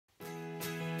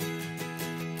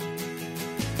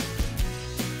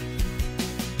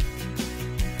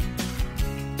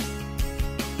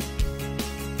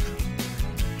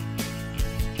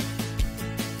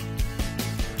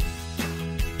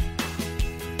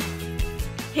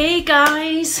Hey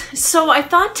guys, so I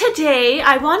thought today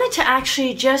I wanted to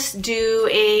actually just do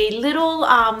a little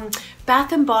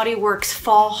Bath and Body Works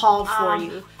fall haul for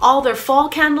you. All their fall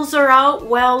candles are out.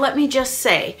 Well, let me just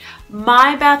say,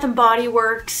 my Bath and Body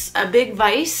Works, a big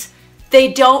vice,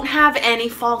 they don't have any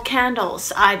fall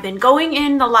candles. I've been going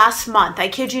in the last month, I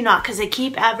kid you not, because they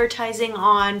keep advertising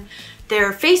on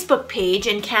their Facebook page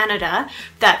in Canada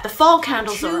that the fall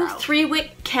candles are out.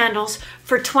 3-wick candles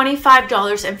for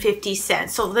 $25.50.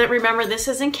 So that, remember, this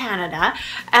is in Canada,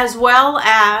 as well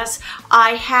as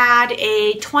I had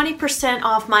a 20%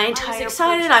 off my entire. I was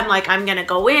excited. I'm like, I'm gonna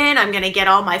go in, I'm gonna get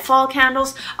all my fall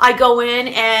candles. I go in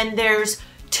and there's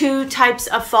 2 types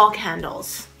of fall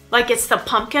candles. Like, it's the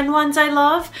pumpkin ones I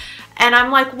love, and I'm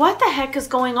like, what the heck is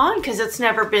going on? Because it's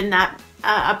never been that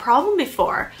a problem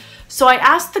before. So I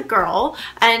asked the girl,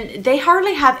 and they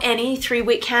hardly have any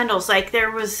 3-wick candles. Like,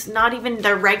 there was not even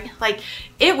the like,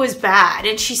 it was bad.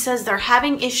 And she says they're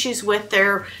having issues with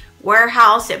their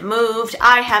warehouse. It moved.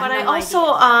 I have no idea. But I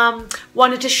also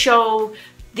wanted to show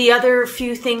the other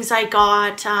few things I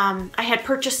got. I had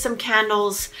purchased some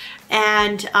candles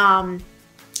and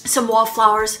some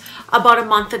wallflowers about a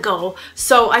month ago.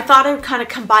 So I thought I would kind of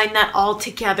combine that all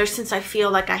together, since I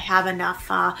feel like I have enough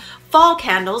fall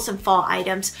candles and fall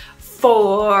items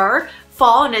for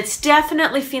fall, and it's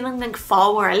definitely feeling like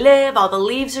fall where I live. All the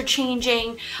leaves are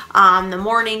changing. The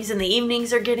mornings and the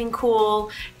evenings are getting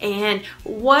cool. And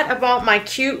what about my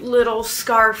cute little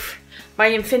scarf, my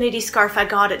infinity scarf I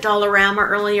got at Dollarama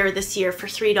earlier this year for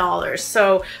 $3.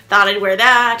 So thought I'd wear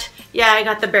that. Yeah, I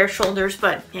got the bare shoulders,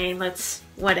 but hey,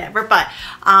 whatever. But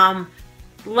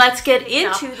let's get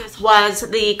into this. Was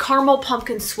the caramel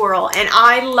pumpkin swirl, and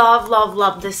I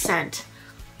love this scent.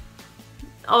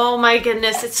 Oh my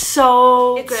goodness, it's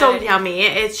so good. So yummy.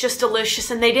 It's just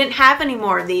delicious, and they didn't have any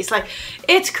more of these. Like,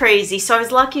 it's crazy. So I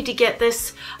was lucky to get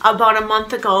this about a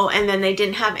month ago, and then they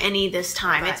didn't have any this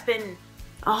time. It's been,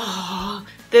 oh,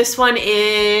 this one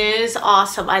is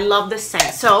awesome. I love the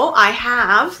scent. So I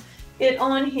have it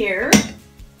on here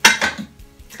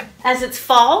as it's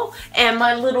fall, and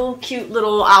my little cute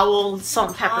little owl salt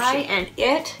and pepper shake, and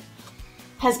it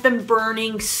has been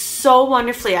burning so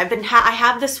wonderfully. I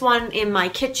have this one in my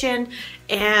kitchen,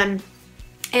 and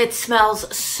it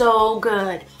smells so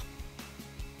good.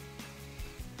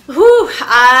 Whew,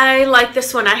 I like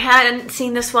this one. I hadn't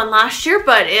seen this one last year,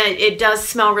 but it does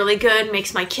smell really good.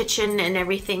 Makes my kitchen and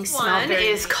everything smell very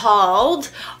nice. Is called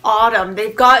Autumn.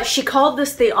 She called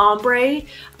this the ombre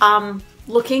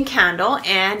looking candle,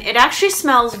 and it actually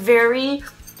smells very,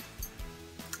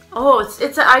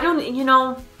 I don't, you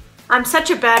know, I'm such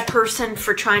a bad person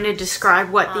for trying to describe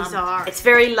what these are. It's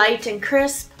very light and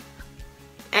crisp,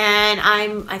 and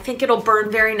I think it'll burn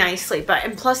very nicely.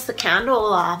 And plus the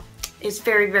candle is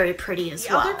very pretty as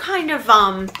well. The other kind of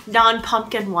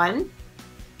non-pumpkin one,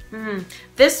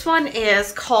 this one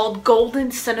is called Golden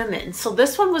Cinnamon. So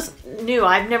this one was new.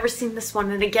 I've never seen this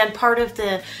one. And again,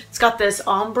 it's got this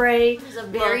ombre. It's a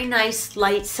very nice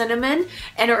light cinnamon,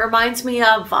 and it reminds me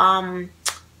of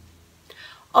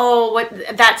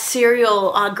that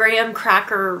cereal, graham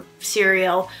cracker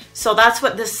cereal. So that's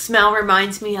what this smell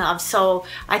reminds me of. So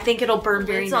I think it'll burn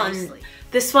very nicely.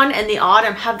 This one and the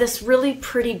Autumn have this really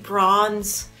pretty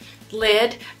bronze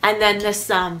lid, and then this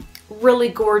really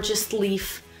gorgeous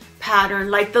leaf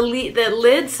pattern. Like the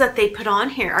lids that they put on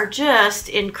here are just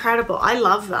incredible. I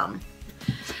love them.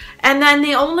 And then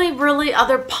the only really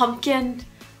other pumpkin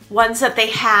ones that they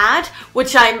had,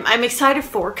 which I'm excited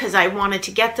for because I wanted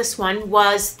to get this one,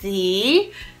 was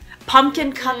the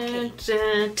pumpkin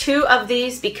cupcake. 2 of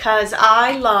these because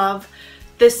I love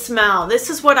this smell. This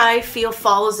is what I feel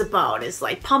fall is about, is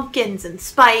like pumpkins and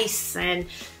spice and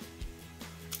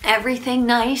everything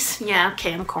nice. Yeah,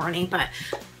 okay, I'm corny, but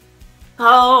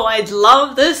oh, I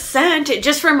love this scent. It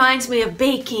just reminds me of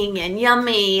baking and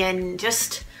yummy, and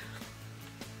just,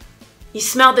 you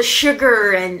smell the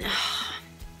sugar, and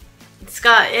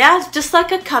it's just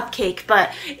like a cupcake.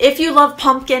 But if you love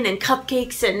pumpkin and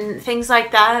cupcakes and things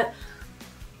like that,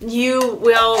 you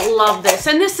will love this.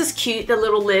 And this is cute, the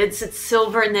little lids. It's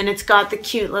silver, and then it's got the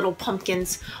cute little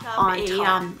pumpkins on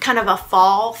top. Kind of a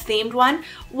fall themed one.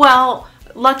 Well,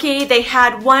 lucky they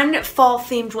had one fall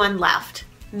themed one left.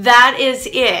 That is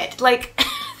it. Like,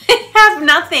 they have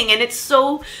nothing, and it's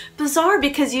so bizarre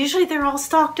because usually they're all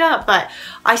stocked up. But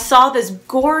I saw this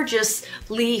gorgeous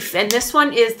leaf, and this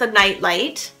one is the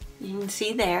Nightlight. You can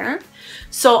see there.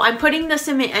 So I'm putting this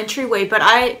in my entryway,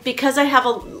 but because I have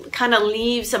a kind of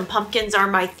leaves and pumpkins are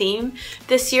my theme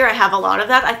this year, I have a lot of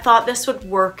that. I thought this would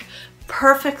work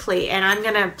perfectly, and I'm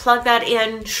gonna plug that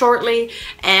in shortly.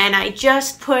 And I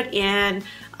just put in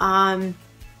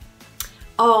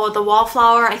Oh, the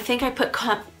wallflower, I think I put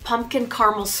pumpkin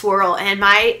caramel swirl, and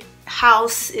my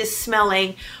house is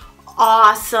smelling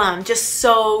awesome. Just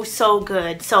so, so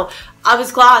good. So I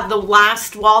was glad the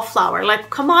last wallflower,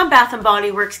 like, come on, Bath & Body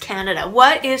Works Canada,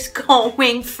 what is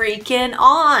going freaking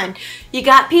on? You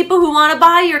got people who want to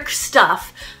buy your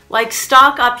stuff. Like,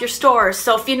 stock up your stores.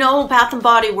 So if you know Bath &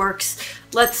 Body Works,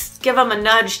 let's give them a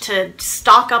nudge to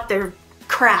stock up their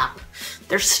crap,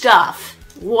 their stuff.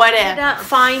 Whatever.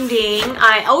 Finding,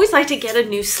 I always like to get a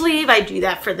new sleeve. I do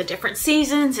that for the different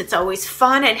seasons. It's always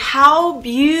fun. And how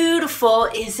beautiful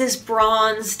is this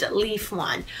bronzed leaf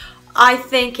one? I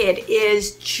think it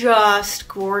is just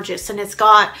gorgeous, and it's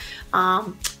got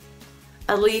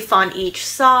a leaf on each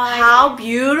side. How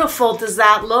beautiful does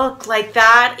that look? Like,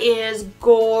 that is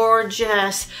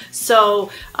gorgeous. So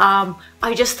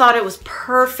I just thought it was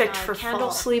perfect for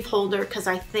candle sleeve holder, because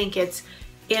I think it's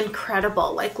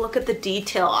incredible. Like, look at the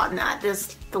detail on that.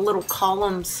 There's the little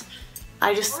columns.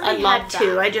 I love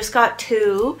two. I just got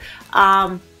two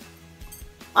a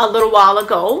little while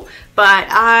ago, but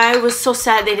I was so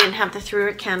sad they didn't have the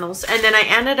 3-wick candles, and then I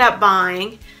ended up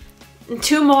buying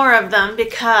 2 more of them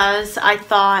because I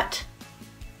thought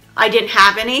I didn't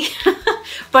have any.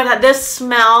 But this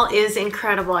smell is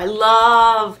incredible. I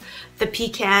love the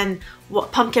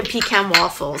pumpkin pecan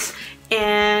waffles,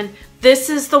 and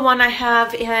this is the one I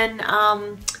have in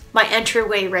my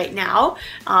entryway right now.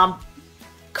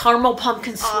 Caramel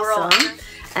pumpkin swirl. Awesome.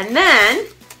 And then,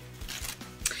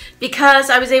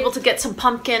 because I was able to get some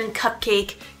pumpkin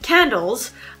cupcake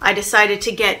candles, I decided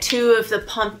to get 2 of the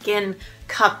pumpkin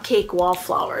cupcake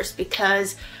wallflowers,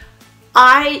 because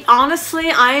I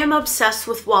am obsessed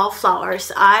with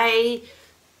wallflowers. I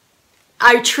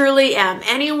truly am.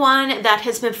 Anyone that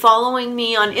has been following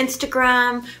me on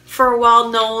Instagram for a while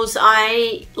knows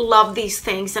I love these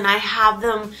things, and I have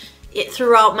them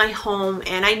throughout my home.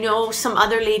 And I know some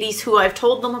other ladies who I've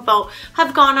told them about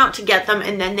have gone out to get them,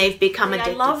 and then they've become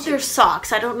addicted. I love their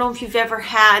socks. I don't know if you've ever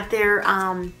had their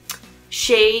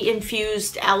shea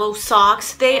infused aloe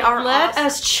socks. They are Let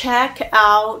us check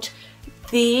out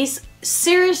these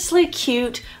seriously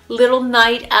cute little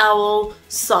night owl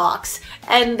socks,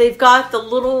 and they've got the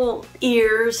little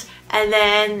ears, and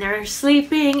then they're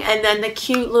sleeping, and then the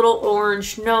cute little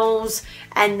orange nose,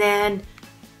 and then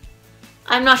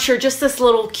I'm not sure, just this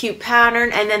little cute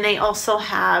pattern. And then they also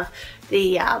have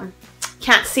the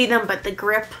can't see them, but the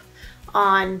grip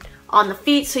on the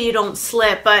feet so you don't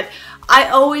slip. But I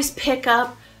always pick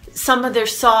up some of their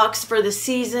socks for the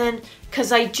season, because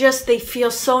they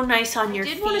feel so nice on your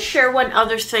feet. I did want to share one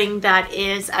other thing that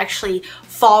is actually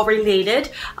fall related.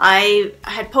 I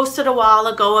had posted a while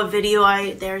ago a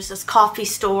video. There's this coffee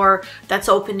store that's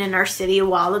opened in our city a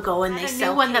while ago, and they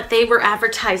sell one that they were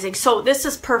advertising. So this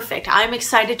is perfect. I'm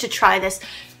excited to try this.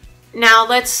 Now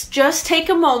let's just take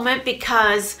a moment,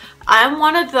 because I'm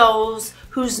one of those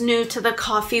who's new to the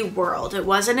coffee world. It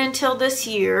wasn't until this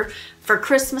year, for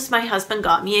Christmas, my husband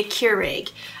got me a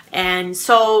Keurig. And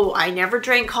so I never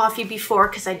drank coffee before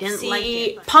because I didn't like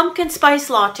it. Pumpkin spice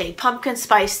latte, pumpkin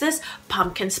spice this,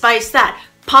 pumpkin spice that,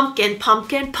 pumpkin,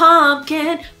 pumpkin,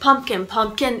 pumpkin, pumpkin,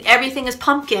 pumpkin. Everything is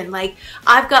pumpkin. Like,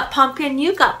 I've got pumpkin,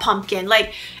 you got pumpkin.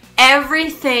 Like,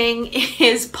 everything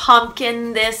is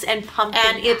pumpkin this and pumpkin.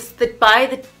 And it's by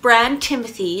the brand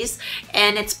Timothy's,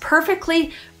 and it's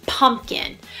perfectly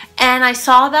pumpkin. And I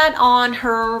saw that on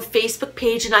her Facebook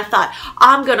page, and I thought,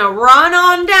 I'm gonna run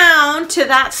on down to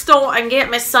that store and get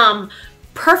me some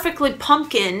perfectly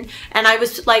pumpkin. And I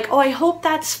was like, oh, I hope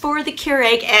that's for the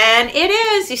Keurig, and it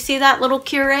is. You see that little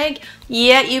Keurig?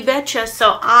 Yeah, you betcha.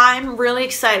 So I'm really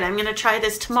excited. I'm gonna try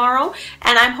this tomorrow,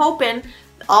 and I'm hoping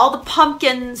all the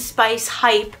pumpkin spice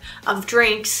hype of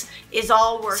drinks is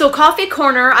all worth it. So Coffee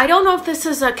Corner, I don't know if this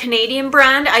is a Canadian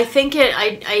brand. I think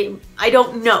I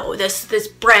don't know this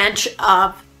branch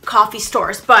of coffee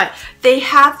stores, but they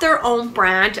have their own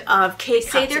brand of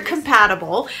K-cups. Say they're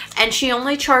compatible, and she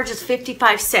only charges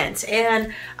 55 cents.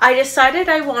 And I decided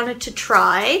I wanted to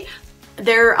try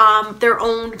their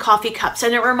own coffee cups,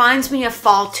 and it reminds me of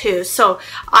fall too. So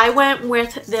I went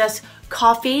with this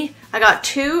coffee. I got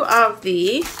 2 of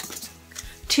the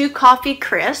 2 coffee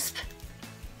crisp.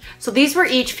 So these were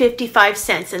each 55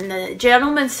 cents. And the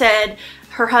gentleman said,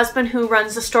 her husband who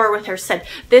runs the store with her said,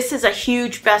 this is a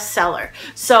huge bestseller.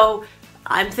 So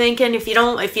I'm thinking, if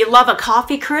you love a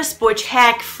coffee crisp, which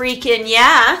heck freaking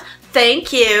yeah,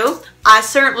 thank you. I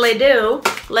certainly do.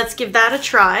 Let's give that a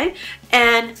try.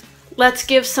 And let's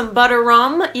give some butter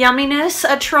rum yumminess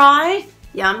a try.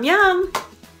 Yum, yum.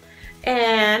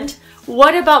 And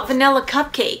what about vanilla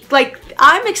cupcake? Like,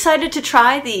 I'm excited to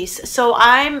try these. So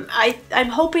I'm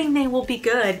hoping they will be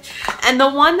good. And the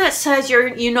one that says you're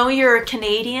a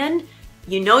Canadian,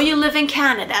 you know you live in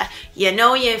Canada, you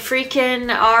know you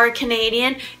freaking are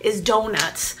Canadian, is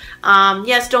donuts.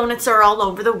 Yes, donuts are all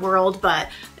over the world, but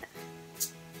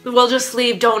we'll just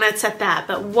leave donuts at that.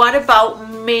 But what about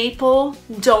maple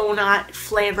donut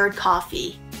flavored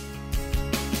coffee?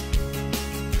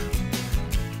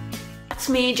 That's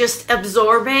me just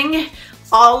absorbing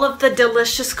all of the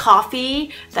delicious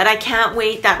coffee that I can't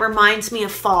wait. That reminds me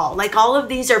of fall. Like all of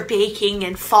these are baking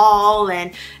in fall,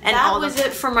 and that was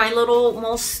it for my little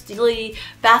mostly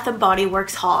Bath and Body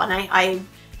Works haul. And I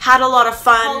had a lot of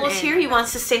fun. Paul is here. He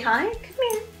wants to say hi.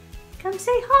 Come here. Come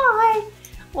say hi.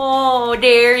 Oh,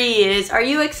 there he is. Are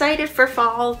you excited for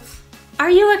fall? Are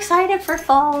you excited for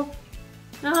fall?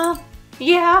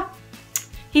 Yeah.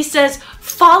 He says,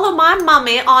 follow my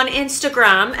mommy on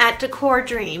Instagram at Decor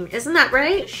Dream. Isn't that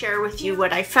right? Share with you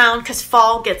what I found, because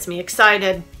fall gets me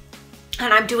excited.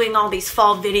 And I'm doing all these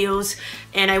fall videos,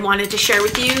 and I wanted to share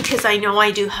with you because I know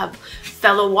I do have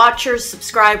fellow watchers,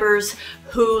 subscribers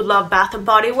who love Bath and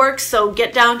Body Works. So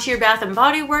get down to your Bath and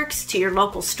Body Works, to your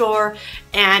local store,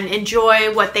 and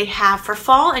enjoy what they have for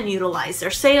fall and utilize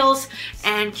their sales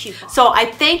and coupons. So I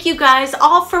thank you guys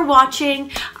all for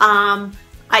watching.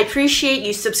 I appreciate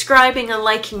you subscribing and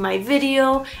liking my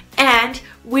video, and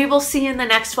we will see you in the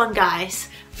next one, guys.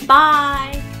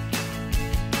 Bye!